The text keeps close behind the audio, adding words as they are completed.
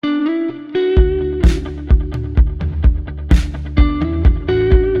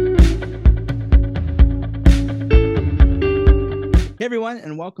everyone,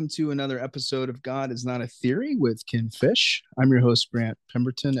 and welcome to another episode of God is Not a Theory with Ken Fish. I'm your host, Grant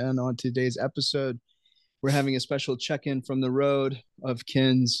Pemberton, and on today's episode, we're having a special check in from the road of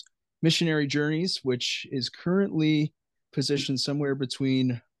Ken's missionary journeys, which is currently positioned somewhere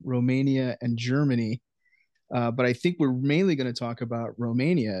between Romania and Germany. But I think we're mainly going to talk about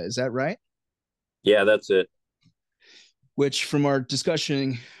Romania. Is that right? Yeah, that's it. Which, from our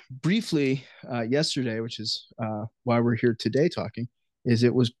discussion briefly yesterday, which is why we're here today talking, is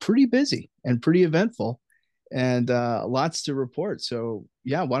it was pretty busy and pretty eventful, and lots to report. So,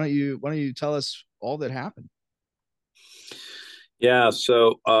 yeah, why don't you tell us all that happened? Yeah,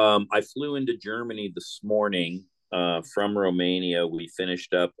 so I flew into Germany this morning from Romania. We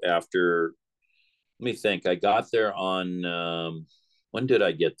finished up after, let me think, I got there on, when did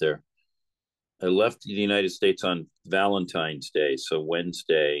I get there? I left the United States on Valentine's Day, so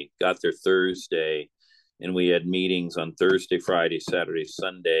Wednesday, got there Thursday, and we had meetings on Thursday, Friday, Saturday,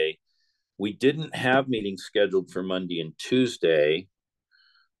 Sunday. We didn't have meetings scheduled for Monday and Tuesday,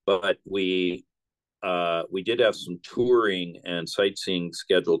 but we did have some touring and sightseeing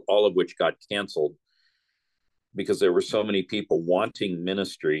scheduled, all of which got canceled because there were so many people wanting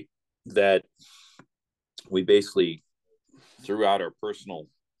ministry that we basically threw out our personal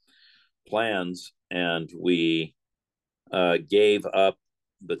plans and we gave up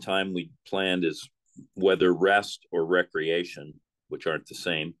the time we planned as whether rest or recreation, which aren't the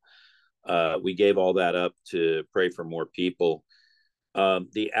same. We gave all that up to pray for more people.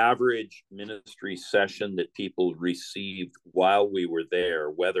 The average ministry session that people received while we were there,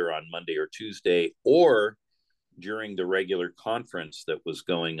 whether on Monday or Tuesday or during the regular conference that was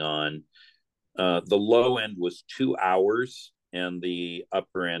going on, the low end was 2 hours and the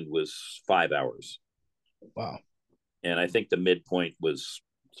upper end was 5 hours. Wow. And I think the midpoint was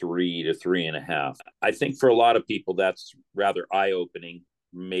 3 to 3.5. I think for a lot of people, that's rather eye opening,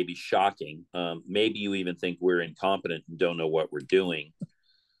 maybe shocking. Maybe you even think we're incompetent and don't know what we're doing.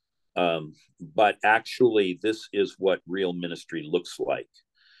 But actually, this is what real ministry looks like.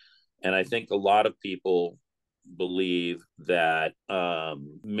 And I think a lot of people believe that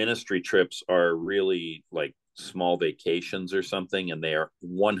ministry trips are really like small vacations or something, and they are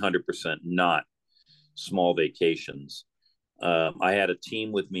 100% not small vacations. I had a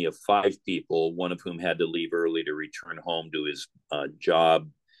team with me of 5 people, one of whom had to leave early to return home to his job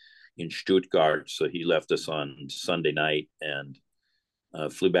in Stuttgart. So he left us on Sunday night and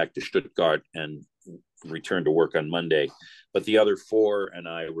flew back to Stuttgart and returned to work on Monday. But the other 4 and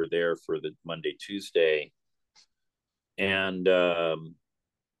I were there for the Monday, Tuesday. And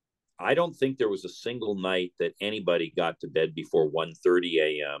I don't think there was a single night that anybody got to bed before 1:30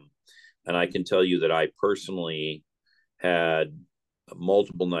 a.m. And I can tell you that I personally had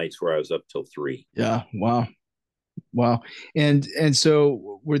multiple nights where I was up till 3. Yeah. Wow. Wow. And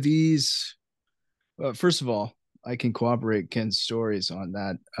so were these? First of all, I can corroborate Ken's stories on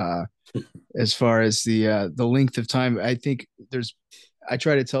that. As far as the length of time, I think there's. I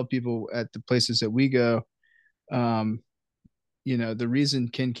try to tell people at the places that we go, um, the reason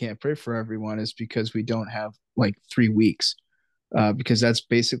Ken can't pray for everyone is because we don't have like 3 weeks, because that's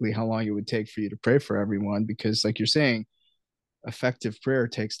basically how long it would take for you to pray for everyone. Because, like you're saying, effective prayer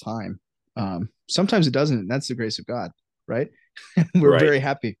takes time. Sometimes it doesn't, and that's the grace of God, right? We're Right. very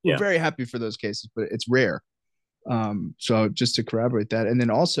happy. We're Yeah. very happy for those cases, but it's rare. So just to corroborate that, and then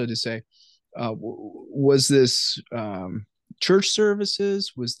also to say, was this church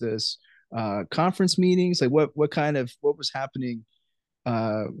services? Was this conference meetings? Like what was happening?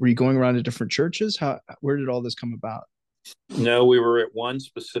 Were you going around to different churches? Where did all this come about? No, we were at one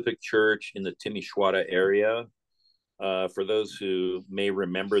specific church in the Timișoara area. For those who may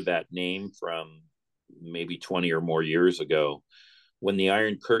remember that name from maybe 20 or more years ago, when the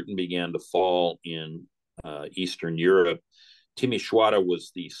Iron Curtain began to fall in Eastern Europe, Timișoara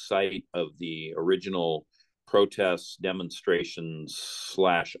was the site of the original protests, demonstrations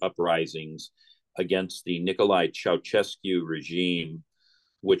slash uprisings against the Nicolae Ceausescu regime,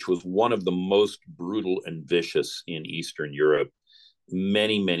 which was one of the most brutal and vicious in Eastern Europe.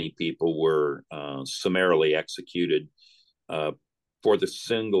 Many people were summarily executed uh, for the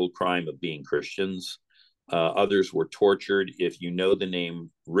single crime of being Christians. Others were tortured. If you know the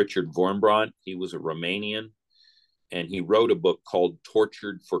name Richard Vormbrandt, he was a Romanian, and he wrote a book called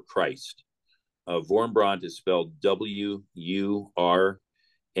Tortured for Christ. Vormbrandt is spelled Wurmbrandt.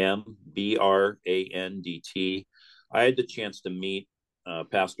 I had the chance to meet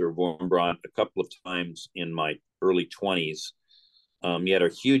Pastor Vormbrandt a couple of times in my early 20s. He had a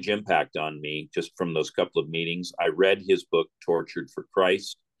huge impact on me just from those couple of meetings. I read his book, Tortured for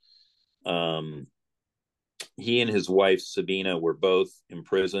Christ. Um, He and his wife Sabina were both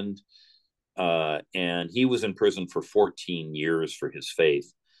imprisoned, and he was in prison for 14 years for his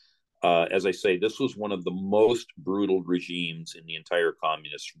faith. As I say, this was one of the most brutal regimes in the entire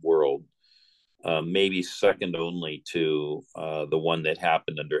communist world, maybe second only to the one that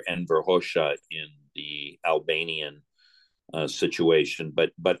happened under Enver Hoxha in the Albanian situation.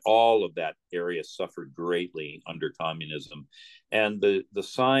 But all of that area suffered greatly under communism, and the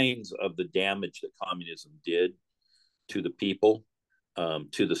signs of the damage that communism did to the people,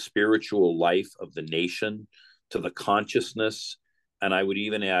 to the spiritual life of the nation, to the consciousness, and I would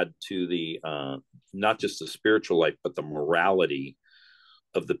even add to the not just the spiritual life, but the morality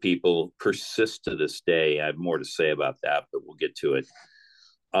of the people persist to this day. I have more to say about that, but we'll get to it.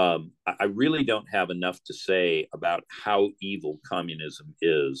 I really don't have enough to say about how evil communism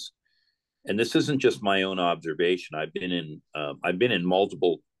is, and this isn't just my own observation. I've been in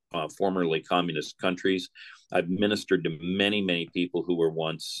multiple formerly communist countries. I've ministered to many people who were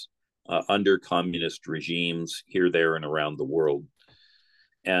once under communist regimes here, there, and around the world.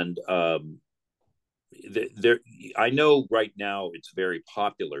 And there, I know right now it's very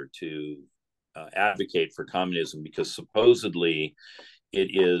popular to advocate for communism because supposedly it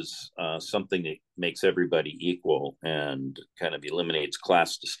is something that makes everybody equal and kind of eliminates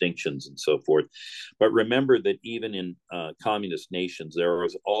class distinctions and so forth. But remember that even in communist nations, there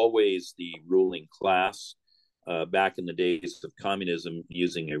was always the ruling class. Back in the days of communism,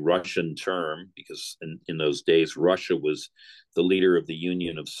 using a Russian term, because in those days, Russia was the leader of the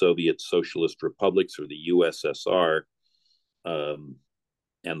Union of Soviet Socialist Republics, or the USSR, and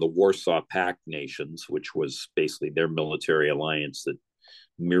the Warsaw Pact nations, which was basically their military alliance that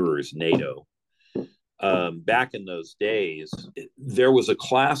mirrors NATO. Back in those days, there was a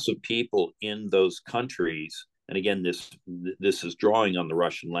class of people in those countries, and again, this is drawing on the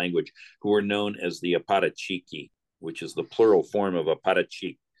Russian language, who were known as the apparatchiki, which is the plural form of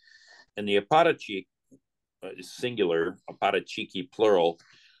apparatchik. And the apparatchik is singular, apparatchiki plural.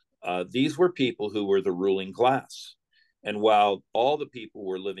 These were people who were the ruling class. And while all the people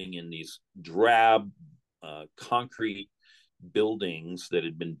were living in these drab, concrete buildings that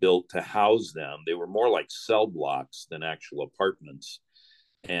had been built to house them, they were more like cell blocks than actual apartments.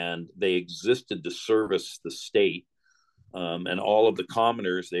 And they existed to service the state. And all of the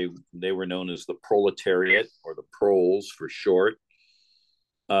commoners, they were known as the proletariat, or the proles for short.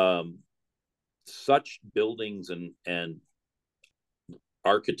 Such buildings and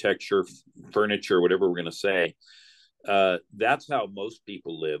architecture, furniture, whatever we're going to say, that's how most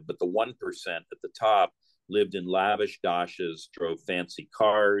people live. But the 1% at the top lived in lavish dashes, drove fancy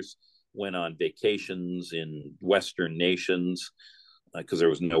cars, went on vacations in Western nations because there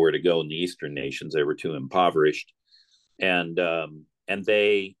was nowhere to go in the Eastern nations. They were too impoverished. And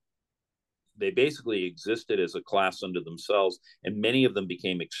they basically existed as a class unto themselves, and many of them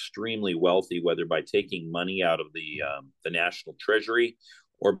became extremely wealthy, whether by taking money out of the national treasury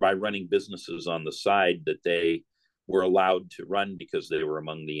or by running businesses on the side that they were allowed to run because they were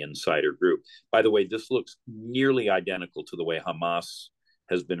among the insider group. By the way, this looks nearly identical to the way Hamas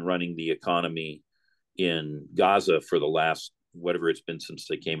has been running the economy in Gaza for the last, whatever it's been since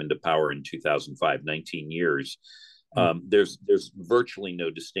they came into power in 2005, 19 years. There's virtually no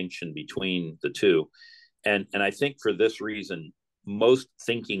distinction between the two. And I think for this reason, most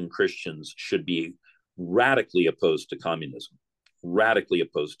thinking Christians should be radically opposed to communism, radically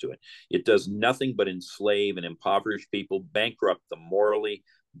opposed to it. It does nothing but enslave and impoverish people, bankrupt them morally,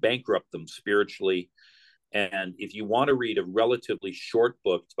 bankrupt them spiritually. And if you want to read a relatively short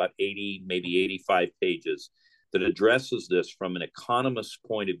book, it's about 80, maybe 85 pages, that addresses this from an economist's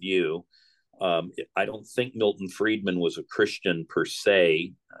point of view. I don't think Milton Friedman was a Christian per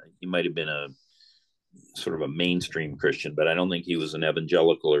se. He might have been a sort of a mainstream Christian, but I don't think he was an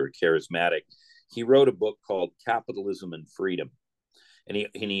evangelical or a charismatic. He wrote a book called Capitalism and Freedom. And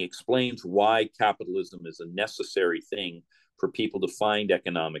he explains why capitalism is a necessary thing for people to find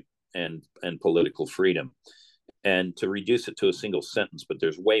economic and political freedom. And to reduce it to a single sentence, but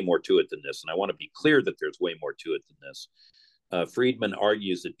there's way more to it than this. And I want to be clear that there's way more to it than this. Friedman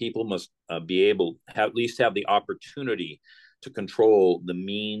argues that people must be able to at least have the opportunity to control the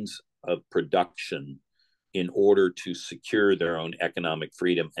means of production in order to secure their own economic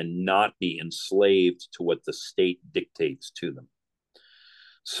freedom and not be enslaved to what the state dictates to them.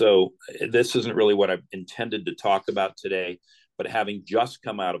 So this isn't really what I've intended to talk about today, but having just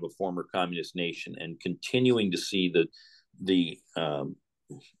come out of a former communist nation and continuing to see the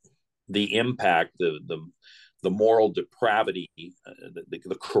impact, the moral depravity,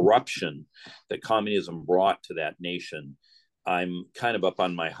 the corruption that communism brought to that nation, I'm kind of up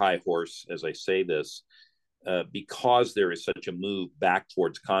on my high horse as I say this. because there is such a move back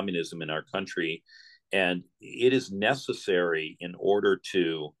towards communism in our country. And it is necessary in order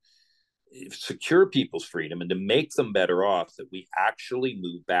to secure people's freedom and to make them better off that we actually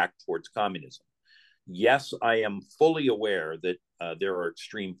move back towards communism. Yes, I am fully aware that there are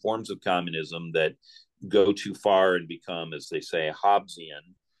extreme forms of communism that go too far and become, as they say, Hobbesian.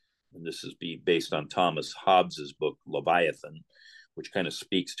 And this is based on Thomas Hobbes's book Leviathan, which kind of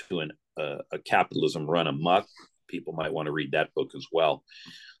speaks to a capitalism run amok. People might want to read that book as well.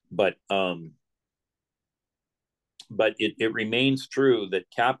 But it remains true that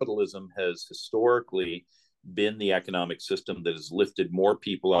capitalism has historically been the economic system that has lifted more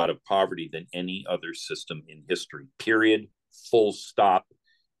people out of poverty than any other system in history. Period. Full stop.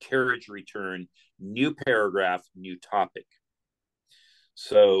 Carriage return. New paragraph. New topic.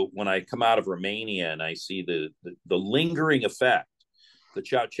 So when I come out of Romania and I see the lingering effect, the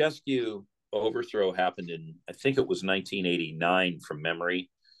Ceausescu overthrow happened in, I think it was 1989 from memory.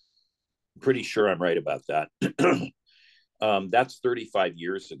 I'm pretty sure I'm right about that. That's 35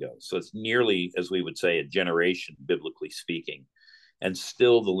 years ago. So it's nearly, as we would say, a generation, biblically speaking. And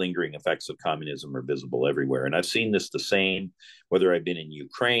still the lingering effects of communism are visible everywhere. And I've seen this the same, whether I've been in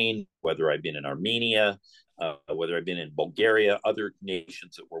Ukraine, whether I've been in Armenia, whether I've been in Bulgaria, other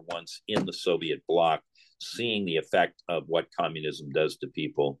nations that were once in the Soviet bloc, seeing the effect of what communism does to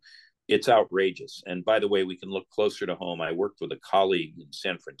people. It's outrageous. And by the way, we can look closer to home. I worked with a colleague in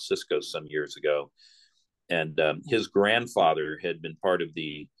San Francisco some years ago, and his grandfather had been part of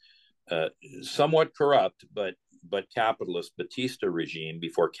the somewhat corrupt but capitalist Batista regime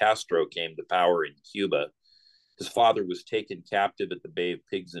before Castro came to power in Cuba. His father was taken captive at the Bay of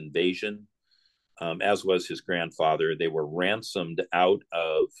Pigs invasion, as was his grandfather. They were ransomed out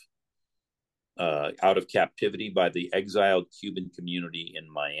of captivity by the exiled Cuban community in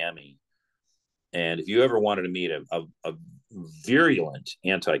Miami. And if you ever wanted to meet a virulent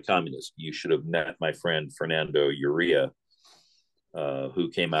anti-communist, you should have met my friend Fernando Uria,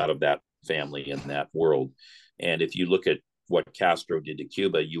 who came out of that family in that world. And if you look at what Castro did to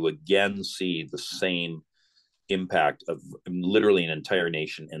Cuba, you again see the same impact of literally an entire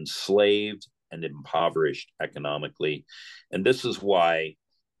nation enslaved and impoverished economically. And this is why,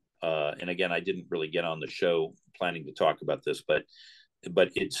 and again, I didn't really get on the show planning to talk about this, but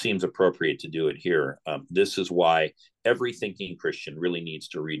it seems appropriate to do it here. This is why every thinking Christian really needs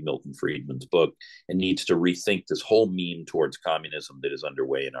to read Milton Friedman's book and needs to rethink this whole meme towards communism that is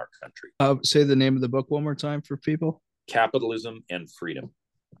underway in our country. Say the name of the book one more time for people. Capitalism and Freedom.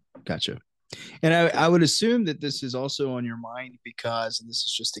 Gotcha. And I would assume that this is also on your mind because, and this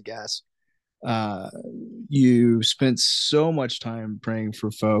is just a guess, uh, you spent so much time praying for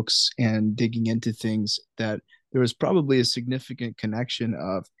folks and digging into things that there was probably a significant connection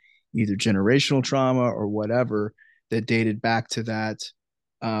of either generational trauma or whatever that dated back to that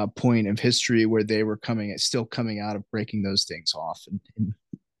point of history where they were still coming out of breaking those things off, and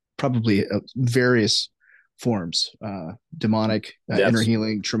probably various forms, demonic, inner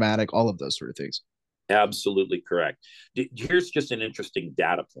healing, traumatic, all of those sort of things. Absolutely correct. Here's just an interesting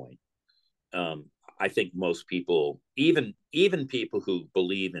data point. I think most people, even people who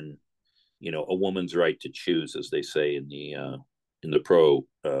believe in, a woman's right to choose, as they say in the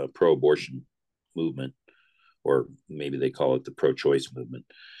pro-abortion movement, or maybe they call it the pro-choice movement.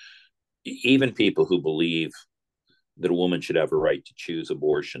 Even people who believe that a woman should have a right to choose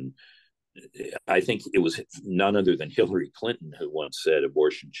abortion, I think it was none other than Hillary Clinton who once said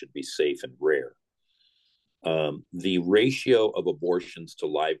abortion should be safe and rare. The ratio of abortions to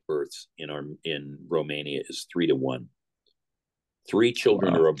live births in Romania is 3-1. 3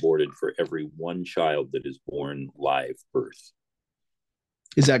 children are aborted for every 1 child that is born live birth.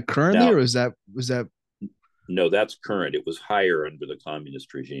 Is that currently, now, or was that? No, that's current. It was higher under the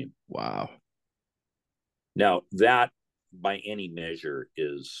communist regime. Wow. Now that, by any measure,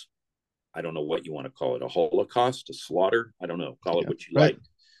 is, I don't know what you want to call it, a Holocaust, a slaughter. I don't know. Call it what you like.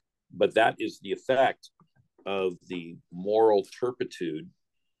 But that is the effect of the moral turpitude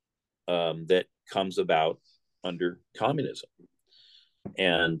that comes about under communism,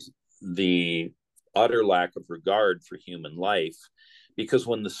 and the utter lack of regard for human life. Because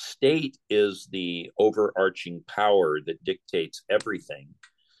when the state is the overarching power that dictates everything,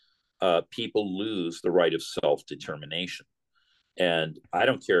 people lose the right of self-determination. And I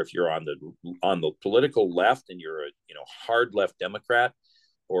don't care if you're on the political left and you're a hard left Democrat,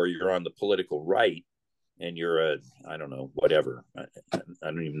 or you're on the political right and you're I don't know, whatever. I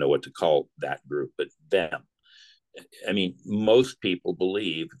don't even know what to call that group, but them. I mean, most people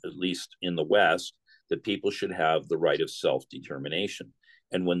believe, at least in the West, that people should have the right of self-determination.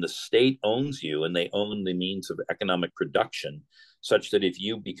 And when the state owns you and they own the means of economic production, such that if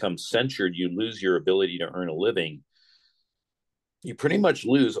you become censured, you lose your ability to earn a living, you pretty much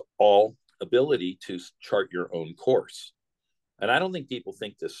lose all ability to chart your own course. And I don't think people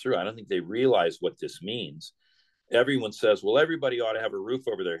think this through. I don't think they realize what this means. Everyone says, well, everybody ought to have a roof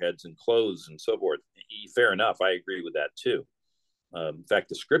over their heads and clothes and so forth. Fair enough. I agree with that too. In fact,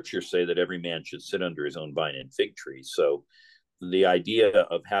 the scriptures say that every man should sit under his own vine and fig tree. So the idea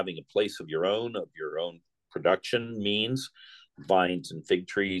of having a place of your own production, means vines and fig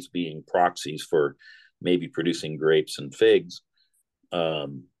trees being proxies for maybe producing grapes and figs,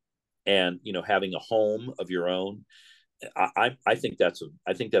 and having a home of your own. I think that's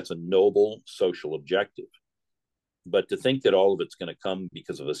a noble social objective. But to think that all of it's going to come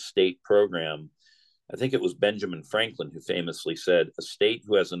because of a state program, I think it was Benjamin Franklin who famously said, a state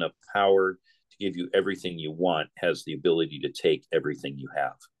who has enough power to give you everything you want has the ability to take everything you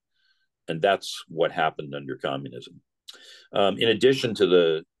have. And that's what happened under communism. In addition to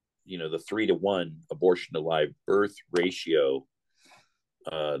the 3-to-1 abortion to live birth ratio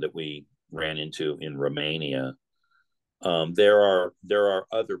that we ran into in Romania, there are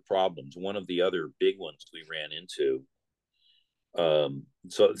other problems. One of the other big ones we ran into.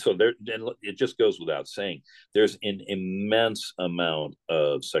 So there, and it just goes without saying, there's an immense amount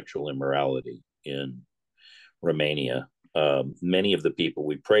of sexual immorality in Romania. Many of the people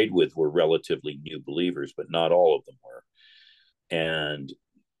we prayed with were relatively new believers, but not all of them were. And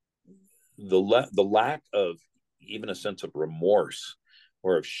the lack of even a sense of remorse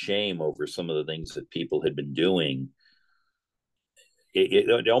or of shame over some of the things that people had been doing,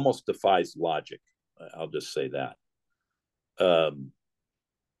 it almost defies logic. I'll just say that.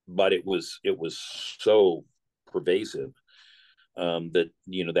 But it was so pervasive, that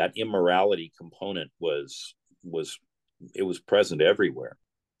that immorality component was present everywhere.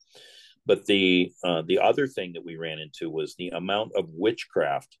 But the other thing that we ran into was the amount of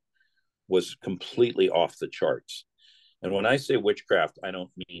witchcraft was completely off the charts. And when I say witchcraft, I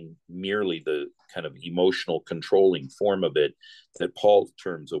don't mean merely the kind of emotional controlling form of it that Paul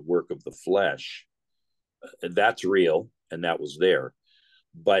terms a work of the flesh. That's real, and that was there.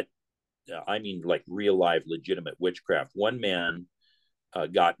 But I mean, like real live, legitimate witchcraft. One man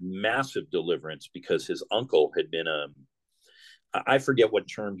got massive deliverance because his uncle had been I forget what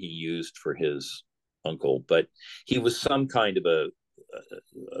term he used for his uncle, but he was some kind of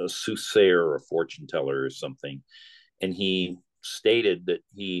a soothsayer or a fortune teller or something. And he stated that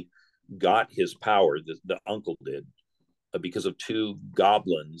he got his power, the uncle did, because of two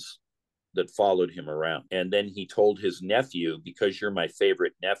goblins that followed him around. And then he told his nephew, because you're my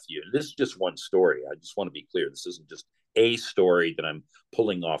favorite nephew. And this is just one story. I just want to be clear. This isn't just a story that I'm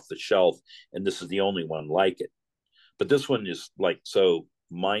pulling off the shelf, and this is the only one like it. But this one is like so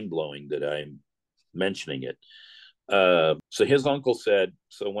mind-blowing that I'm mentioning it. So his uncle said,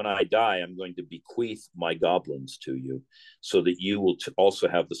 so when I die, I'm going to bequeath my goblins to you so that you will also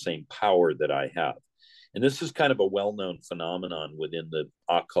have the same power that I have. And this is kind of a well-known phenomenon within the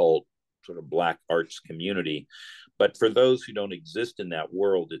occult sort of black arts community. But for those who don't exist in that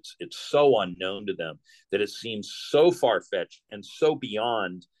world, it's so unknown to them that it seems so far-fetched and so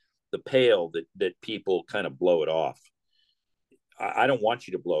beyond the pale that people kind of blow it off. I don't want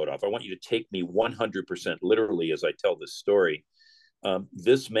you to blow it off. I want you to take me 100% literally as I tell this story.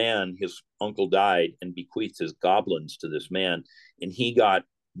 This man, his uncle died and bequeathed his goblins to this man, and he got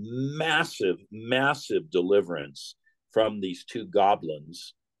massive, massive deliverance from these two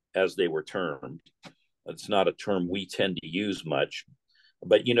goblins, as they were termed. It's not a term we tend to use much,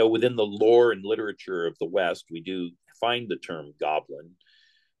 but within the lore and literature of the West, we do find the term goblin.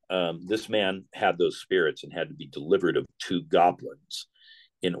 This man had those spirits and had to be delivered of two goblins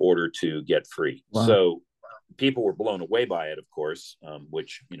in order to get free. Wow. So people were blown away by it, of course,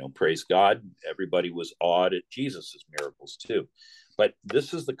 which, praise God, everybody was awed at Jesus's miracles too. But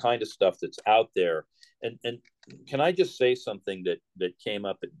this is the kind of stuff that's out there. And can I just say something that came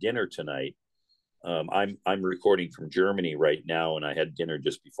up at dinner tonight? I'm recording from Germany right now, and I had dinner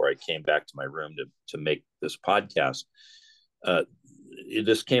just before I came back to my room to make this podcast.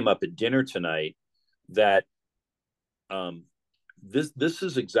 This came up at dinner tonight that this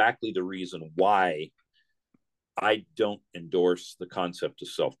is exactly the reason why I don't endorse the concept of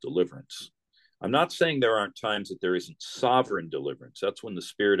self-deliverance. I'm not saying there aren't times that there isn't sovereign deliverance. That's when the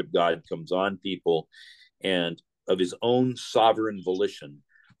Spirit of God comes on people, and of his own sovereign volition,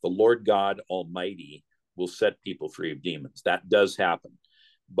 the Lord God Almighty will set people free of demons. That does happen.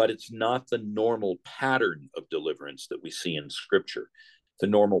 But it's not the normal pattern of deliverance that we see in Scripture. The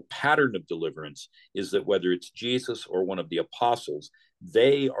normal pattern of deliverance is that whether it's Jesus or one of the apostles,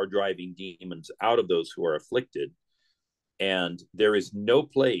 They are driving demons out of those who are afflicted. And there is no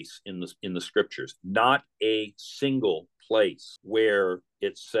place in the scriptures, not a single place, where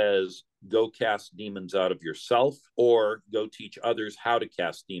it says go cast demons out of yourself or go teach others how to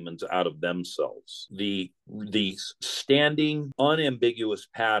cast demons out of themselves. The standing unambiguous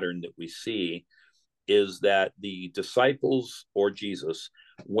pattern that we see is that the disciples or Jesus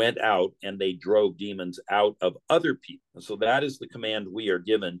went out and they drove demons out of other people. And so that is the command we are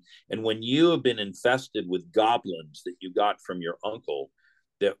given. And when you have been infested with goblins that you got from your uncle,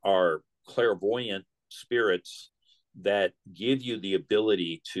 that are clairvoyant spirits that give you the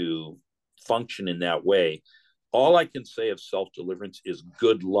ability to function in that way, all I can say of self-deliverance is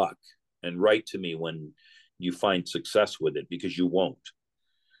good luck, and write to me when you find success with it, because you won't.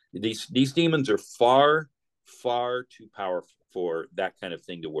 These demons are far too powerful for that kind of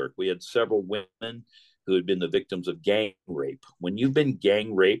thing to work. We had several women who had been the victims of gang rape. When you've been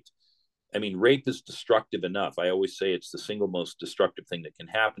gang raped, I mean, rape is destructive enough. I always say it's the single most destructive thing that can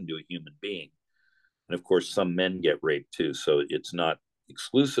happen to a human being. And of course, some men get raped too, so it's not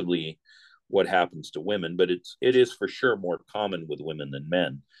exclusively what happens to women, but it is for sure more common with women than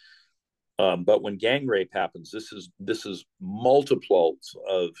men. But when gang rape happens, this is multiples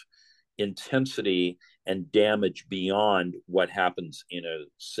of intensity and damage beyond what happens in a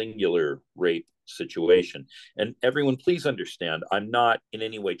singular rape situation. And everyone, please understand, I'm not in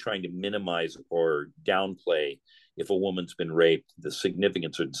any way trying to minimize or downplay, if a woman's been raped, the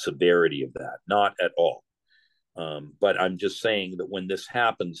significance or the severity of that. Not at all. But I'm just saying that when this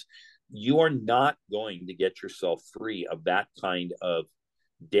happens, you are not going to get yourself free of that kind of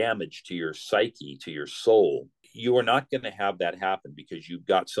damage to your psyche, to your soul. You are not going to have that happen because you've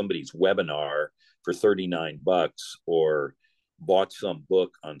got somebody's webinar for $39 or bought some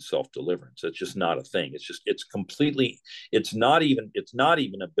book on self-deliverance. It's just not a thing. It's completely, it's not even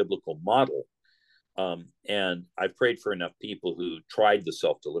a biblical model. And I've prayed for enough people who tried the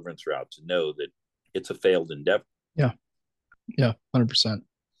self-deliverance route to know that it's a failed endeavor. Yeah. Yeah. 100%.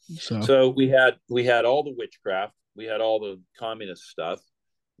 So, So we had all the witchcraft, we had all the communist stuff,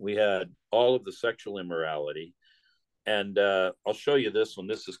 we had all of the sexual immorality. And I'll show you this one.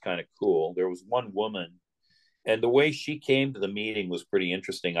 This is kind of cool. There was one woman, and the way she came to the meeting was pretty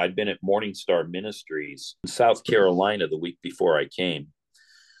interesting. I'd been at Morning Star Ministries in South Carolina the week before I came.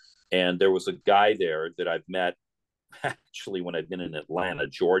 And there was a guy there that I've met actually when I'd been in Atlanta,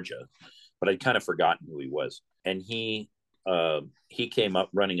 Georgia, but I'd kind of forgotten who he was. And he came up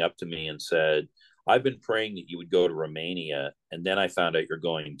running up to me and said, I've been praying that you would go to Romania, and then I found out you're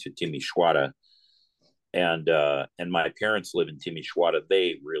going to Timișoara, and my parents live in Timișoara.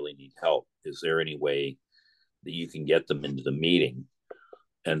 They really need help. Is there any way that you can get them into the meeting?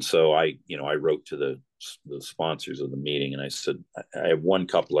 And so I wrote to the sponsors of the meeting, and I said, I have one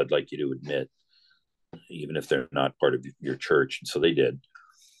couple I'd like you to admit, even if they're not part of your church. And so they did.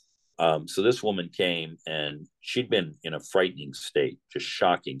 So this woman came, and she'd been in a frightening state, just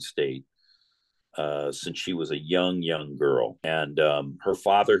shocking state, since she was a young girl. And her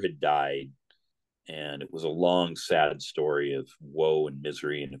father had died, and it was a long, sad story of woe and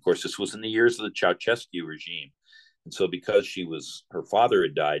misery. And of course, this was in the years of the Ceausescu regime. And so because her father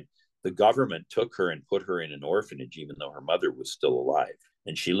had died, the government took her and put her in an orphanage, even though her mother was still alive.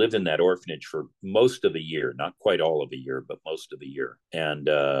 And she lived in that orphanage for most of a year, not quite all of a year, but most of a year. And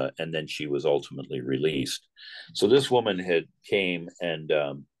then she was ultimately released. So this woman had came, and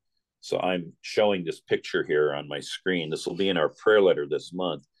so I'm showing this picture here on my screen. This will be in our prayer letter this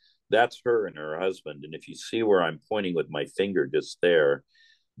month. That's her and her husband. And if you see where I'm pointing with my finger just there,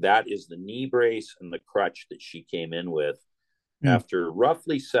 that is the knee brace and the crutch that she came in with after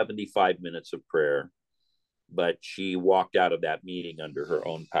roughly 75 minutes of prayer. But she walked out of that meeting under her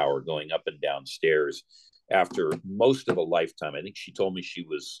own power, going up and down stairs after most of a lifetime. I think she told me she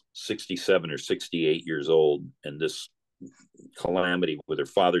was 67 or 68 years old, and this calamity with her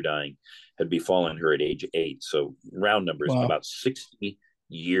father dying had befallen her at age 8. So round numbers, wow. about 60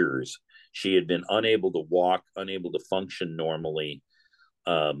 years. She had been unable to walk, unable to function normally.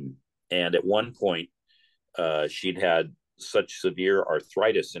 And at one point, she'd had such severe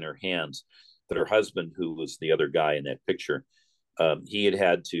arthritis in her hands that her husband, who was the other guy in that picture, he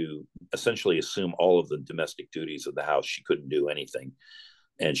had to essentially assume all of the domestic duties of the house. She couldn't do anything,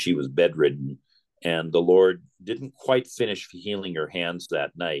 and she was bedridden. And the Lord didn't quite finish healing her hands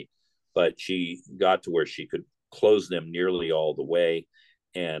that night, but she got to where she could close them nearly all the way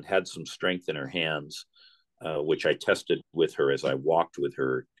and had some strength in her hands, which I tested with her as I walked with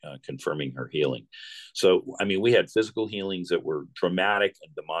her, confirming her healing. So, I mean, we had physical healings that were dramatic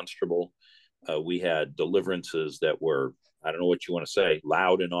and demonstrable, We had deliverances that were, I don't know what you want to say,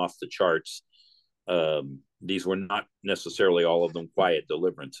 loud and off the charts. These were not necessarily all of them quiet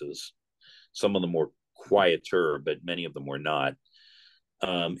deliverances. Some of them were quieter, but many of them were not.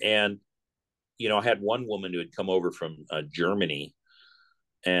 And I had one woman who had come over from Germany,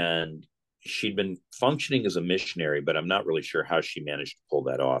 and she'd been functioning as a missionary, but I'm not really sure how she managed to pull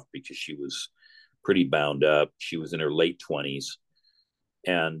that off because she was pretty bound up. She was in her late 20s,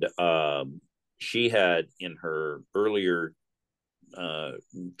 and she had in her earlier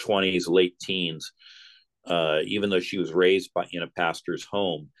 20s, late teens, even though she was raised in a pastor's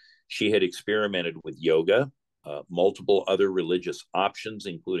home, she had experimented with yoga, multiple other religious options,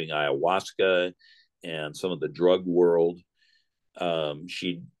 including ayahuasca and some of the drug world.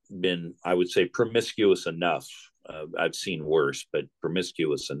 She'd been, I would say, promiscuous enough. I've seen worse, but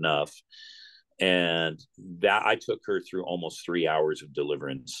promiscuous enough. And that I took her through almost 3 hours of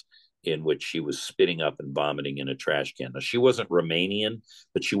deliverance in which she was spitting up and vomiting in a trash can. Now, she wasn't Romanian,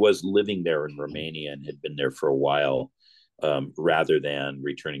 but she was living there in Romania and had been there for a while, rather than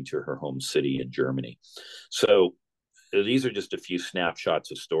returning to her home city in Germany. So these are just a few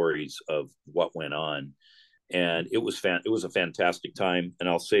snapshots of stories of what went on, and it was a fantastic time. And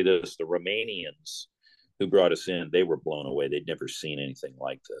I'll say this: the Romanians who brought us in, they were blown away. They'd never seen anything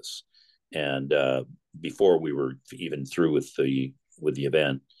like this. And before we were even through with the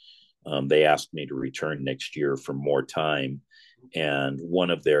event, they asked me to return next year for more time. And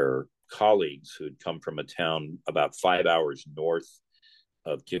one of their colleagues who had come from a town about 5 hours north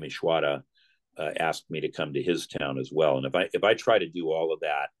of Timișoara asked me to come to his town as well. And if I try to do all of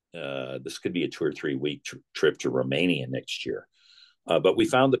that, this could be a 2 or 3 week trip to Romania next year. But we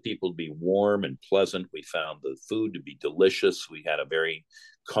found the people to be warm and pleasant. We found the food to be delicious. We had a very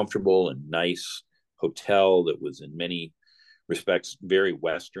comfortable and nice hotel that was in many respects very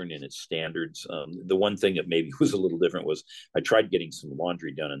Western in its standards. The one thing that maybe was a little different was I tried getting some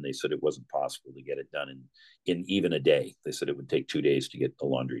laundry done, and they said it wasn't possible to get it done in even a day. They said it would take 2 days to get the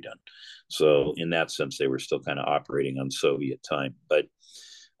laundry done. So in that sense, they were still kind of operating on Soviet time. But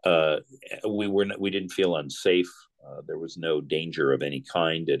we didn't feel unsafe. There was no danger of any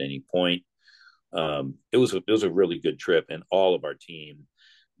kind at any point. It was a really good trip, and all of our team,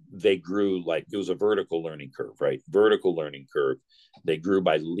 they grew like it was a vertical learning curve, right? Vertical learning curve. They grew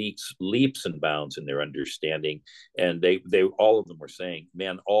by leaps and bounds in their understanding, and they all of them were saying,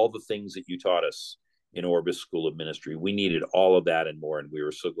 "Man, all the things that you taught us in Orbis School of Ministry, we needed all of that and more, and we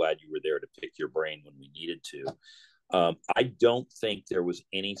were so glad you were there to pick your brain when we needed to." I don't think there was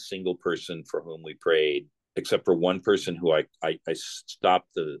any single person for whom we prayed, except for one person who I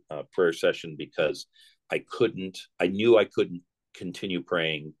stopped the prayer session because I knew I couldn't continue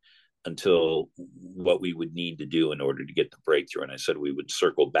praying until what we would need to do in order to get the breakthrough. And I said we would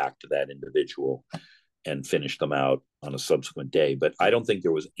circle back to that individual and finish them out on a subsequent day. But I don't think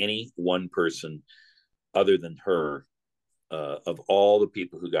there was any one person other than her, of all the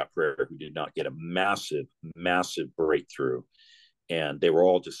people who got prayer, who did not get a massive, massive breakthrough. And they were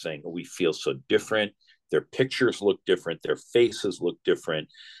all just saying, oh, we feel so different. Their pictures look different. Their faces look different.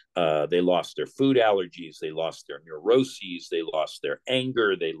 They lost their food allergies. They lost their neuroses. They lost their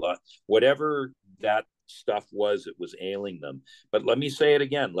anger. They lost whatever that stuff was, it was ailing them. But let me say it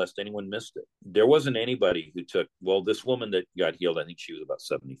again, lest anyone missed it. There wasn't anybody who took, well, this woman that got healed, I think she was about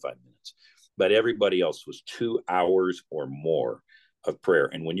 75 minutes. But everybody else was 2 hours or more of prayer.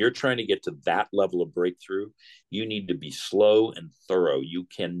 And when you're trying to get to that level of breakthrough, you need to be slow and thorough. You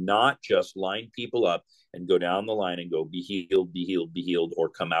cannot just line people up and go down the line and go, be healed, be healed, be healed, or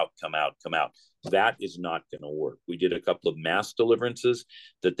come out, come out, come out. That is not going to work. We did a couple of mass deliverances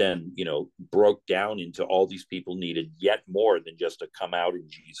that then, broke down into all these people needed yet more than just a come out in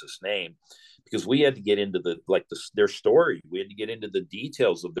Jesus' name, because we had to get into their story. We had to get into the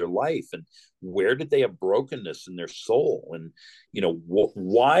details of their life and where did they have brokenness in their soul, and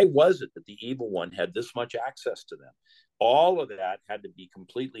why was it that the evil one had this much access to them. All of that had to be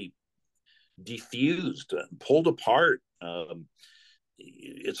completely defused, pulled apart.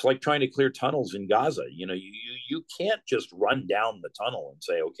 It's like trying to clear tunnels in Gaza. You can't just run down the tunnel and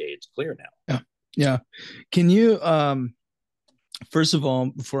say, okay, it's clear now. Yeah. Yeah. Can you first of all,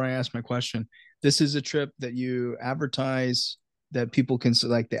 before I ask my question, this is a trip that you advertise that people can,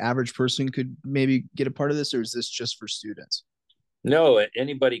 like the average person could maybe get a part of this, or is this just for students? No,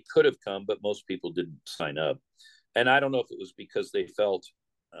 anybody could have come, but most people didn't sign up. And I don't know if it was because they felt,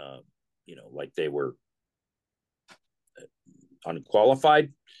 like they were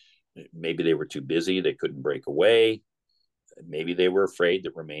unqualified. Maybe they were too busy. They couldn't break away. Maybe they were afraid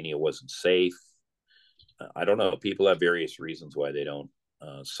that Romania wasn't safe. I don't know. People have various reasons why they don't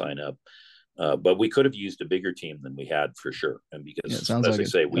sign up. But we could have used a bigger team than we had for sure. And Yeah, it because, sounds as like I it.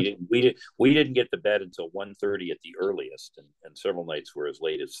 say, Yeah. we didn't get to bed until 1:30 at the earliest, and several nights were as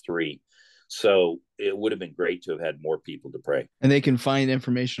late as 3. So it would have been great to have had more people to pray. And they can find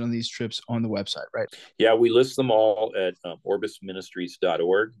information on these trips on the website, right? Yeah, we list them all at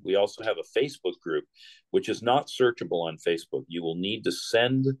orbisministries.org. We also have a Facebook group, which is not searchable on Facebook. You will need to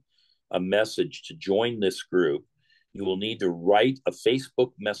send a message to join this group. You will need to write a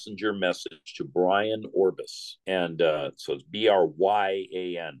Facebook Messenger message to Brian Orbis. And so it's Bryan,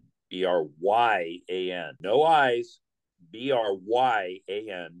 Bryan, no I's,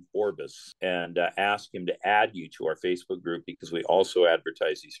 Bryan Orbis, and ask him to add you to our Facebook group because we also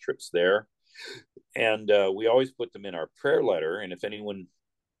advertise these trips there. And we always put them in our prayer letter. And if anyone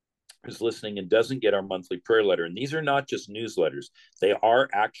is listening and doesn't get our monthly prayer letter, and these are not just newsletters, they are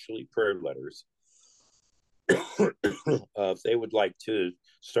actually prayer letters. If they would like to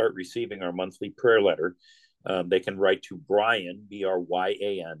start receiving our monthly prayer letter, they can write to Brian,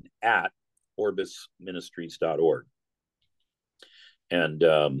 Bryan, at orbisministries.org.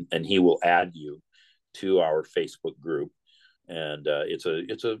 And he will add you to our Facebook group. And it's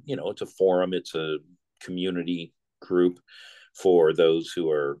a forum, it's a community group for those who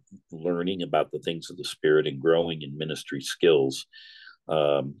are learning about the things of the Spirit and growing in ministry skills.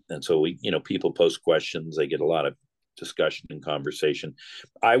 And so people post questions, they get a lot of discussion and conversation.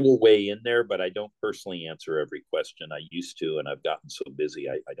 I will weigh in there, but I don't personally answer every question. I used to, and I've gotten so busy,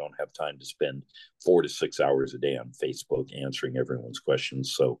 I don't have time to spend 4 to 6 hours a day on Facebook answering everyone's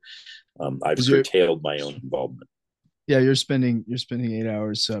questions. So I've Because you're curtailed my own involvement. yeah, you're spending 8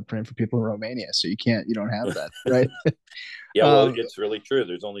 hours praying for people in Romania, so you don't have that, right? Yeah, well, um, it's really true.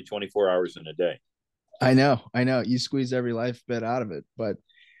 There's only 24 hours in a day. I know, you squeeze every life bit out of it, but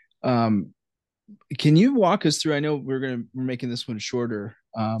um, can you walk us through? I know we're making this one shorter,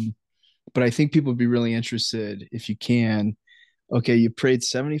 but I think people would be really interested if you can. Okay, you prayed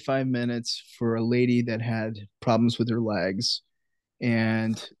 75 minutes for a lady that had problems with her legs,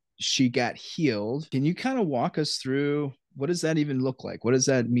 and she got healed. Can you kind of walk us through what does that even look like? What does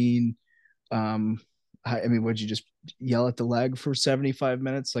that mean? Um, I mean, would you just yell at the leg for 75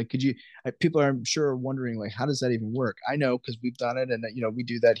 minutes? Like, could you? People are, I'm sure, wondering, like, how does that even work? I know because we've done it, and we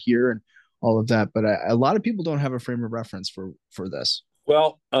do that here and all of that. But a lot of people don't have a frame of reference for this.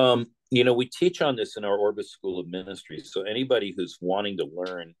 Well, we teach on this in our Orbis School of Ministry. So anybody who's wanting to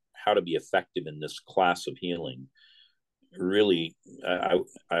learn how to be effective in this class of healing, really,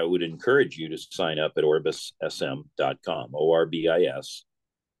 I would encourage you to sign up at orbissm.com,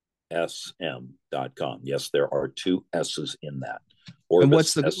 orbissm.com. Yes, there are 2 S's in that. And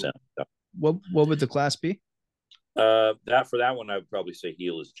Orbissm. what would the class be? That one, I would probably say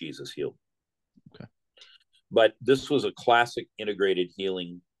heal as Jesus healed. Okay. But this was a classic integrated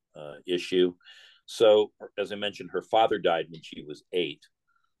healing issue. So, as I mentioned, her father died when she was 8.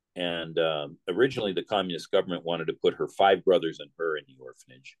 And originally, the communist government wanted to put her 5 brothers and her in the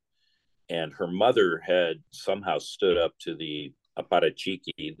orphanage. And her mother had somehow stood up to the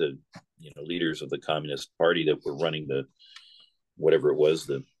apparatchiki, the leaders of the Communist Party that were running the whatever it was,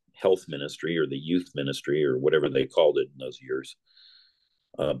 the health ministry or the youth ministry or whatever they called it in those years,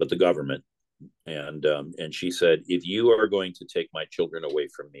 but the government. And she said, if you are going to take my children away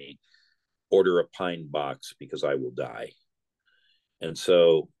from me, order a pine box because I will die. And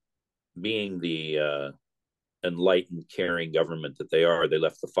so, being the enlightened, caring government that they are, they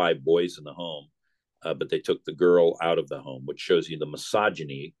left the 5 boys in the home, but they took the girl out of the home, which shows you the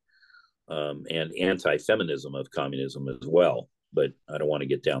misogyny and anti-feminism of communism as well. But I don't want to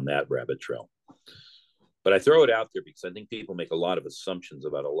get down that rabbit trail. But I throw it out there because I think people make a lot of assumptions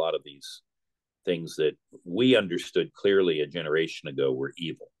about a lot of these things that we understood clearly a generation ago were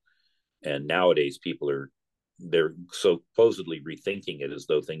evil. And nowadays they're supposedly rethinking it as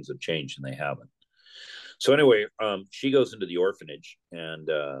though things have changed and they haven't. So anyway, she goes into the orphanage and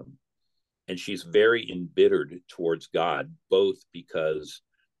she's very embittered towards God, both because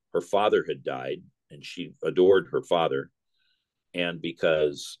her father had died and she adored her father, and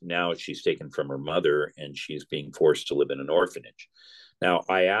because now she's taken from her mother and she's being forced to live in an orphanage. Now,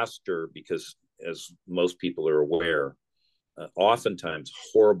 I asked her because, as most people are aware, oftentimes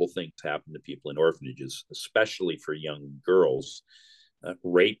horrible things happen to people in orphanages, especially for young girls.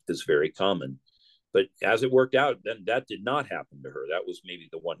 Rape is very common. But as it worked out, then that did not happen to her. That was maybe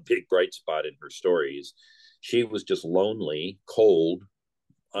the one big bright spot in her story is she was just lonely, cold,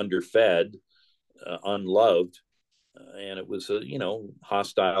 underfed, unloved, and it was a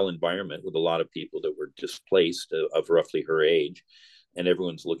hostile environment with a lot of people that were displaced of roughly her age, and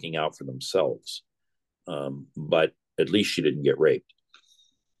everyone's looking out for themselves. But at least she didn't get raped.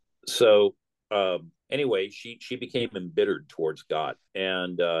 So Anyway, she became embittered towards God,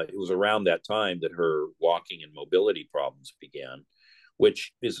 and it was around that time that her walking and mobility problems began,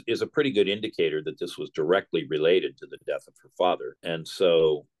 which is a pretty good indicator that this was directly related to the death of her father. And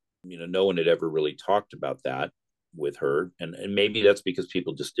so, no one had ever really talked about that with her, and maybe that's because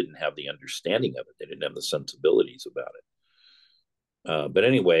people just didn't have the understanding of it. They didn't have the sensibilities about it. But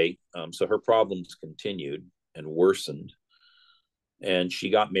anyway, so her problems continued and worsened, and she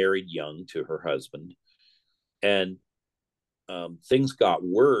got married young to her husband, and things got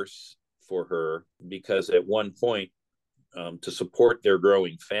worse for her because at one point, to support their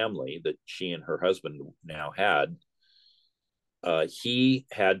growing family that she and her husband now had, he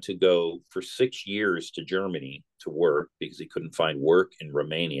had to go for 6 years to Germany to work because he couldn't find work in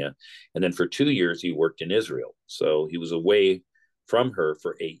Romania. And then for 2 years, he worked in Israel. So he was away from her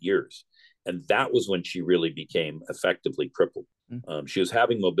for 8 years. And that was when she really became effectively crippled. She was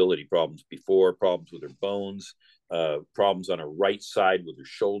having mobility problems before, problems with her bones, problems on her right side with her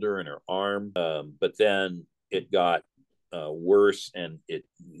shoulder and her arm. But then it got worse, and it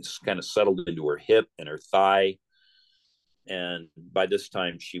kind of settled into her hip and her thigh. And by this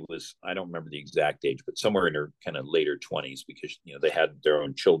time, she was, I don't remember the exact age, but somewhere in her kind of later 20s, because they had their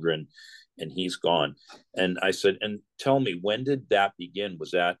own children, and he's gone. And I said, and tell me, when did that begin?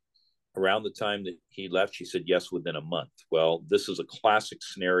 Was that around the time that he left? She said, yes, within a month. Well, this is a classic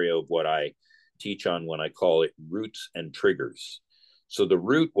scenario of what I teach on when I call it roots and triggers. So the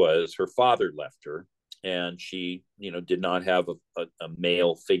root was her father left her, and she, did not have a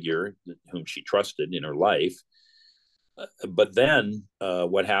male figure whom she trusted in her life. But then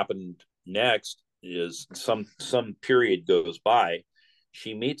what happened next is some period goes by.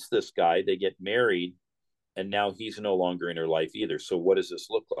 She meets this guy, they get married, and now he's no longer in her life either. So what does this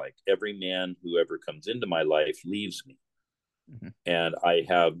look like? Every man who ever comes into my life leaves me. Mm-hmm. And I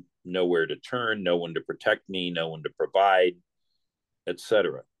have nowhere to turn, no one to protect me, no one to provide,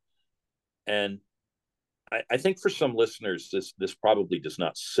 etc. And I think for some listeners, this probably does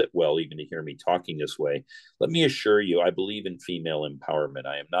not sit well, even to hear me talking this way. Let me assure you, I believe in female empowerment.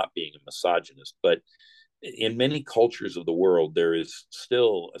 I am not being a misogynist, but in many cultures of the world, there is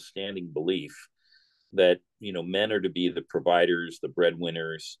still a standing belief that men are to be the providers, the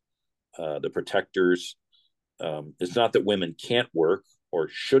breadwinners, the protectors. It's not that women can't work or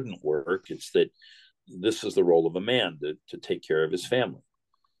shouldn't work. It's that this is the role of a man to take care of his family.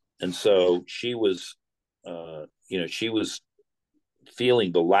 And so she was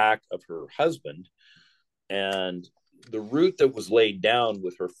feeling the lack of her husband, and the root that was laid down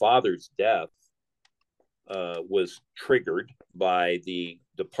with her father's death was triggered by the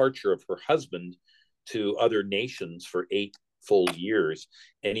departure of her husband to other nations for 8 full years,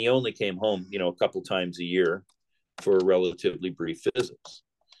 and he only came home, a couple times a year for relatively brief visits.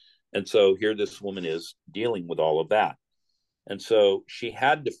 And so here this woman is dealing with all of that. And so she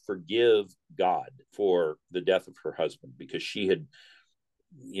had to forgive God for the death of her husband because she had,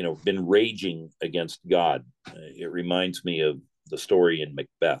 been raging against God. It reminds me of the story in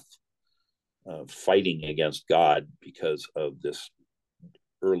Macbeth, fighting against God because of this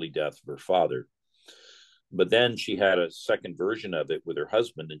early death of her father. But then she had a second version of it with her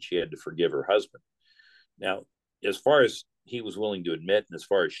husband, and she had to forgive her husband. Now, as far as he was willing to admit, and as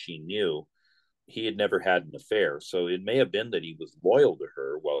far as she knew, he had never had an affair. So it may have been that he was loyal to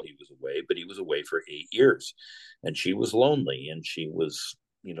her while he was away, but he was away for 8 years, and she was lonely, and she was,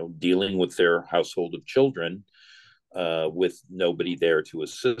 dealing with their household of children with nobody there to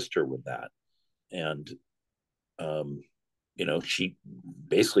assist her with that. And, she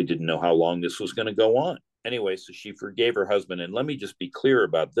basically didn't know how long this was going to go on. Anyway, so she forgave her husband. And let me just be clear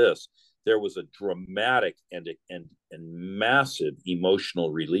about this. There was a dramatic and massive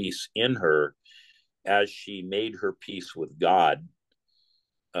emotional release in her as she made her peace with God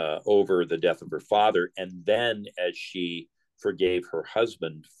over the death of her father. And then as she forgave her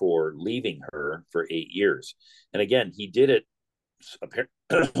husband for leaving her for 8 years. And again, he did it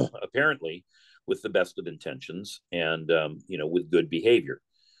apparently with the best of intentions and, with good behavior.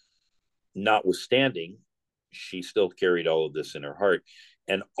 Notwithstanding, she still carried all of this in her heart.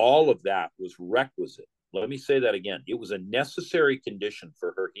 And all of that was requisite. Let me say that again. It was a necessary condition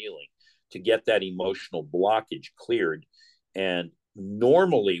for her healing to get that emotional blockage cleared. And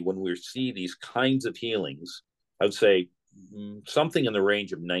normally, when we see these kinds of healings, I would say something in the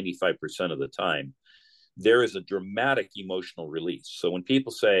range of 95% of the time, there is a dramatic emotional release. So when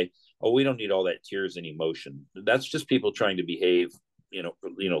people say, oh, we don't need all that tears and emotion, that's just people trying to behave,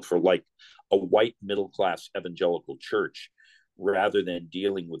 for like a white middle class evangelical church, rather than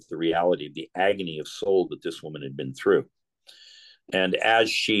dealing with the reality of the agony of soul that this woman had been through. And as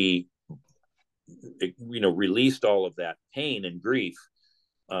she released all of that pain and grief,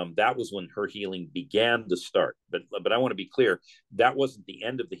 that was when her healing began to start. But I want to be clear, that wasn't the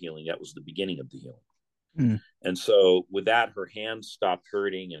end of the healing. That was the beginning of the healing. Mm. And so with that, her hands stopped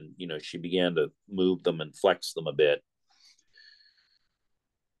hurting, and she began to move them and flex them a bit.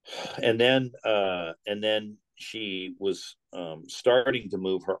 And then she was starting to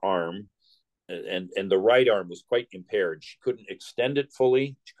move her arm, and the right arm was quite impaired. She couldn't extend it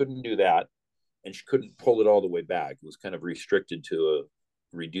fully. She couldn't do that, and she couldn't pull it all the way back. It was kind of restricted to a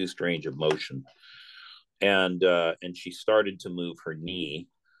reduced range of motion. And she started to move her knee,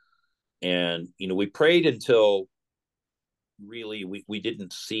 and we prayed until really we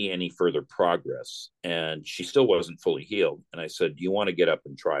didn't see any further progress, and she still wasn't fully healed. And I said, do you want to get up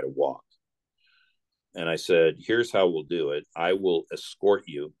and try to walk? And I said, here's how we'll do it. I will escort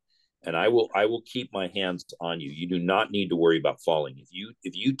you, and I will keep my hands on you. You do not need to worry about falling.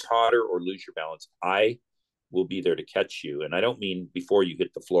 If you totter or lose your balance, I will be there to catch you. And I don't mean before you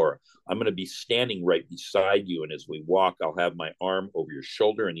hit the floor. I'm going to be standing right beside you, and as we walk, I'll have my arm over your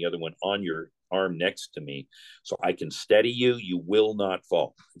shoulder and the other one on your arm next to me, so I can steady you. You will not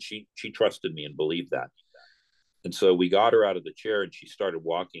fall. And she trusted me and believed that. And so we got her out of the chair, and she started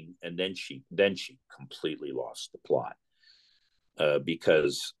walking, and then she completely lost the plot,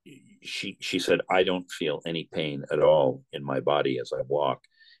 because she said, I don't feel any pain at all in my body as I walk.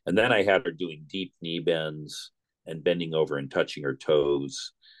 And then I had her doing deep knee bends and bending over and touching her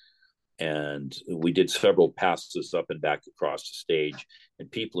toes. And we did several passes up and back across the stage, and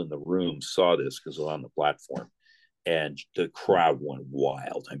people in the room saw this because it was on the platform, and the crowd went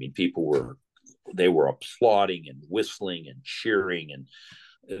wild. I mean, they were applauding and whistling and cheering, and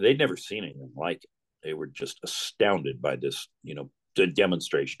they'd never seen anything like it. They were just astounded by this, the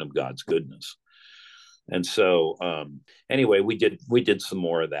demonstration of God's goodness. And so, anyway, we did some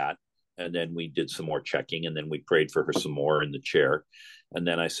more of that, and then we did some more checking, and then we prayed for her some more in the chair. And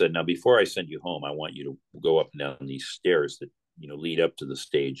then I said, now before I send you home, I want you to go up and down these stairs that lead up to the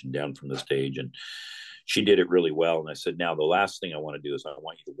stage and down from the stage. And she did it really well. And I said, now the last thing I want to do is I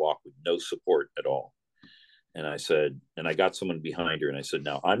want you to walk with no support at all. And I said, and I got someone behind her, and I said,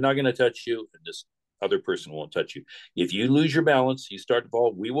 now I'm not going to touch you, and this other person won't touch you. If you lose your balance, you start to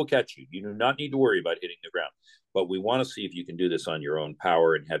fall, we will catch you. You do not need to worry about hitting the ground. But we want to see if you can do this on your own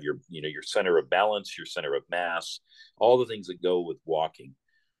power and have your center of balance, your center of mass, all the things that go with walking,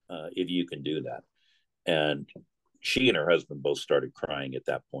 if you can do that. And she and her husband both started crying at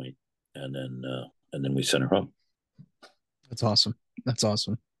that point, and then we sent her home. That's awesome. That's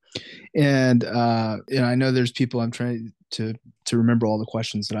awesome. And I know there's people. I'm trying to remember all the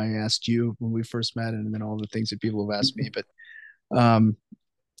questions that I asked you when we first met, and then all the things that people have asked me. But um,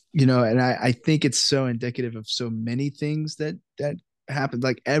 and I think it's so indicative of so many things that happened.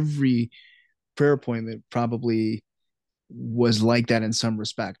 Like every prayer appointment probably was like that in some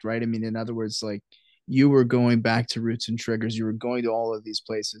respect, right? I mean, in other words, like you were going back to roots and triggers, you were going to all of these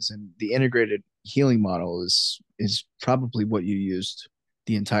places, and the integrated healing model is probably what you used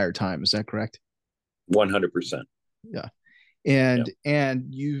the entire time. Is that correct? 100%. Yeah. Yeah. And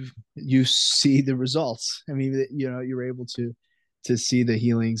you see the results. I mean, you're able to see the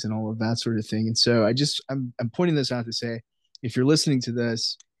healings and all of that sort of thing. And so I'm pointing this out to say, if you're listening to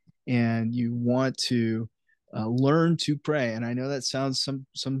this and you want to learn to pray, and I know that sounds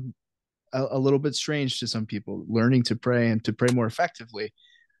a little bit strange to some people, learning to pray and to pray more effectively.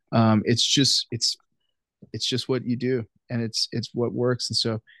 It's just what you do, and it's what works. And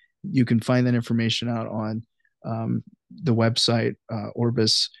so you can find that information out on the website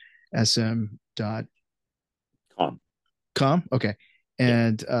orbussm.com. Okay. Yeah.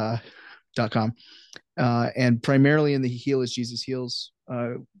 And .com. And primarily in the Heal as Jesus Heals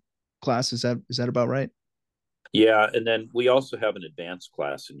class. Is that about right? Yeah, and then we also have an advanced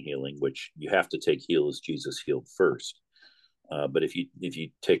class in healing, which you have to take Heal as Jesus Healed first. But if you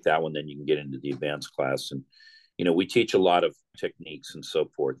take that one, then you can get into the advanced class, and we teach a lot of techniques and so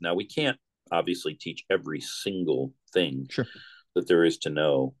forth. Now we can't obviously teach every single thing Sure. that there is to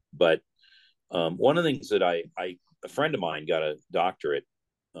know, but one of the things that a friend of mine got a doctorate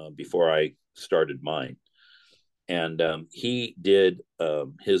before I started mine, and he did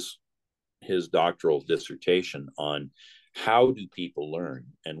his doctoral dissertation on how do people learn.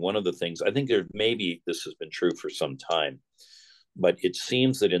 And one of the things, I think maybe this has been true for some time, but it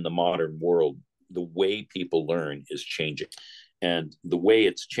seems that in the modern world, the way people learn is changing. And the way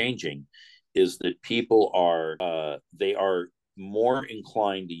it's changing is that people they are more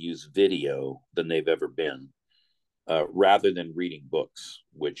inclined to use video than they've ever been, rather than reading books,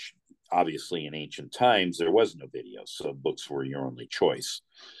 which obviously in ancient times there was no video, so books were your only choice.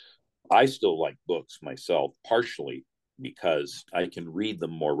 I still like books myself, partially because I can read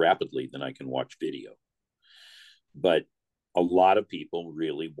them more rapidly than I can watch video. But a lot of people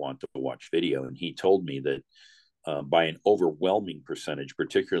really want to watch video. And he told me that by an overwhelming percentage,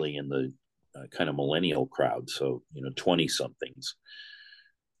 particularly in the kind of millennial crowd, so, 20 somethings,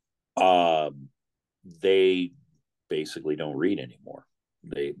 um, they basically don't read anymore.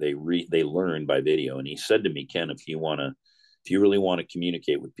 They learn by video. And he said to me, Ken, if you really want to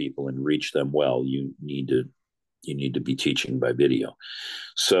communicate with people and reach them well, you need to be teaching by video.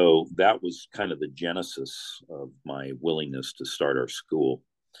 So that was kind of the genesis of my willingness to start our school.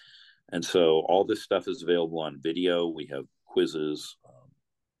 And so all this stuff is available on video. We have quizzes.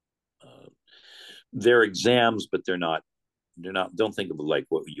 They're exams, but they're not, don't think of it like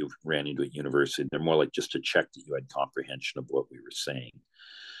what you ran into at university. They're more like just to check that you had comprehension of what we were saying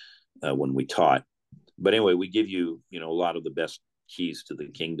when we taught. But anyway, we give you, a lot of the best keys to the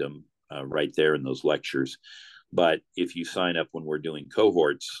kingdom right there in those lectures. But if you sign up when we're doing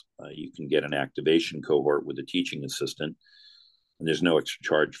cohorts, you can get an activation cohort with a teaching assistant, and there's no extra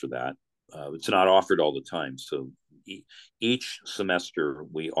charge for that. It's not offered all the time. So each semester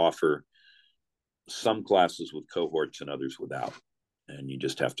we offer some classes with cohorts and others without. And you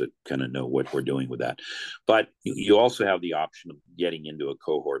just have to kind of know what we're doing with that. But you also have the option of getting into a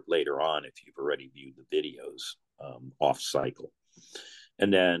cohort later on if you've already viewed the videos off cycle.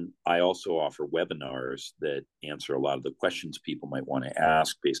 And then I also offer webinars that answer a lot of the questions people might want to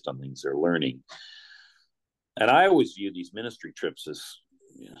ask based on things they're learning. And I always view these ministry trips as,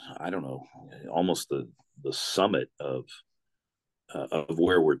 I don't know, almost the summit of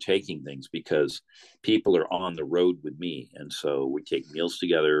where we're taking things, because people are on the road with me. And so we take meals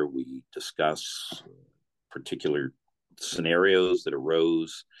together, we discuss particular scenarios that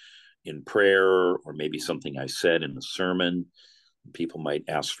arose in prayer, or maybe something I said in the sermon. People might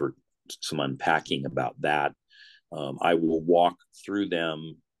ask for some unpacking about that. I will walk through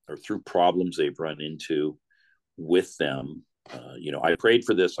them or through problems they've run into with them. I prayed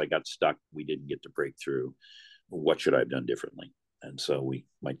for this, I got stuck, we didn't get to break through. What should I have done differently? And so we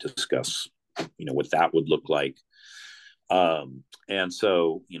might discuss, what that would look like. And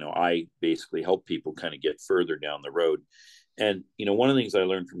so, I basically help people kind of get further down the road. And, one of the things I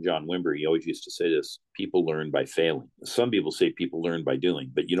learned from John Wimber, he always used to say this: people learn by failing. Some people say people learn by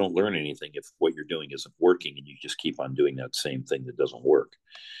doing, but you don't learn anything if what you're doing isn't working and you just keep on doing that same thing that doesn't work.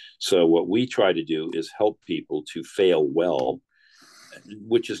 So what we try to do is help people to fail well,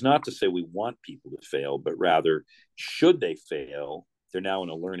 which is not to say we want people to fail, but rather, should they fail, they're now in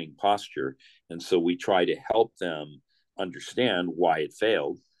a learning posture. And so we try to help them understand why it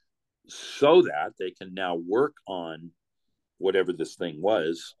failed so that they can now work on whatever this thing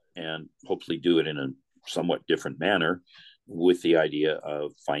was and hopefully do it in a somewhat different manner, with the idea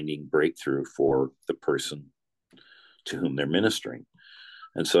of finding breakthrough for the person to whom they're ministering.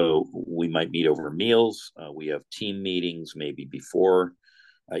 And so we might meet over meals. We have team meetings maybe before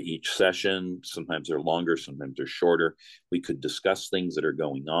each session. Sometimes they're longer, sometimes they're shorter. We could discuss things that are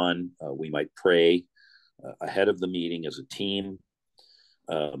going on. We might pray ahead of the meeting as a team.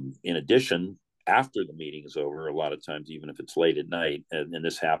 In addition, after the meeting is over, a lot of times, even if it's late at night, and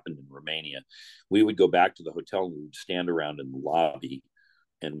this happened in Romania, we would go back to the hotel and we would stand around in the lobby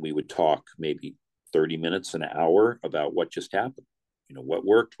and we would talk maybe 30 minutes, an hour about what just happened. What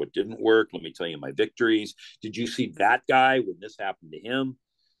worked, what didn't work. Let me tell you my victories. Did you see that guy when this happened to him?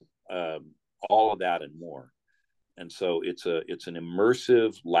 All of that and more. And so it's an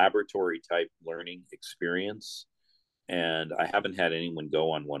immersive laboratory type learning experience. And I haven't had anyone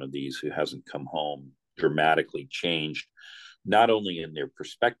go on one of these who hasn't come home dramatically changed, not only in their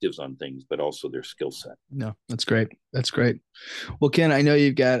perspectives on things, but also their skill set. No, that's great. That's great. Well, Ken, I know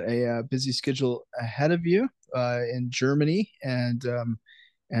you've got a busy schedule ahead of you in Germany and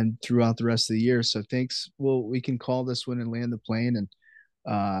throughout the rest of the year. So thanks. Well, we can call this one and land the plane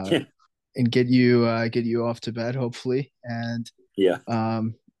uh, and get you off to bed, hopefully, Yeah.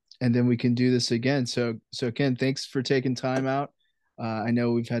 um, and then we can do this again. So Ken, thanks for taking time out. I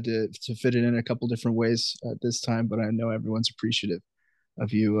know we've had to fit it in a couple different ways this time, but I know everyone's appreciative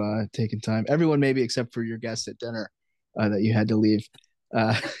of you taking time. Everyone, maybe except for your guest at dinner that you had to leave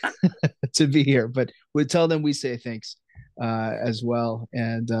uh, to be here. But we tell them we say thanks as well,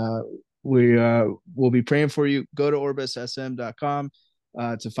 and we will be praying for you. Go to orbussm.com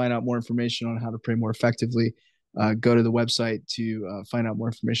to find out more information on how to pray more effectively. Go to the website to find out more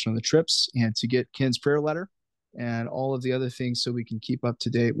information on the trips and to get Ken's prayer letter and all of the other things so we can keep up to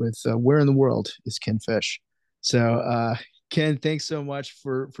date with where in the world is Ken Fish. So, Ken, thanks so much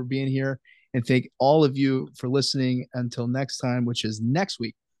for being here, and thank all of you for listening. Until next time, which is next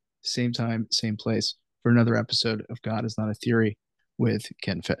week, same time, same place for another episode of God is Not a Theory with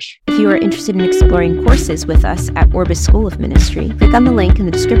Ken Fish. If you are interested in exploring courses with us at Orbis School of Ministry, click on the link in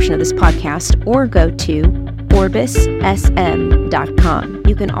the description of this podcast or go to orbissm.com.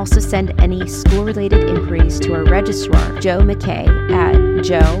 You can also send any school-related inquiries to our registrar, Joe McKay, at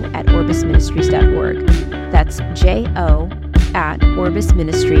joe@orbisministries.org. That's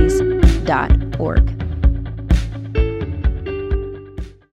jo@orbisministries.org.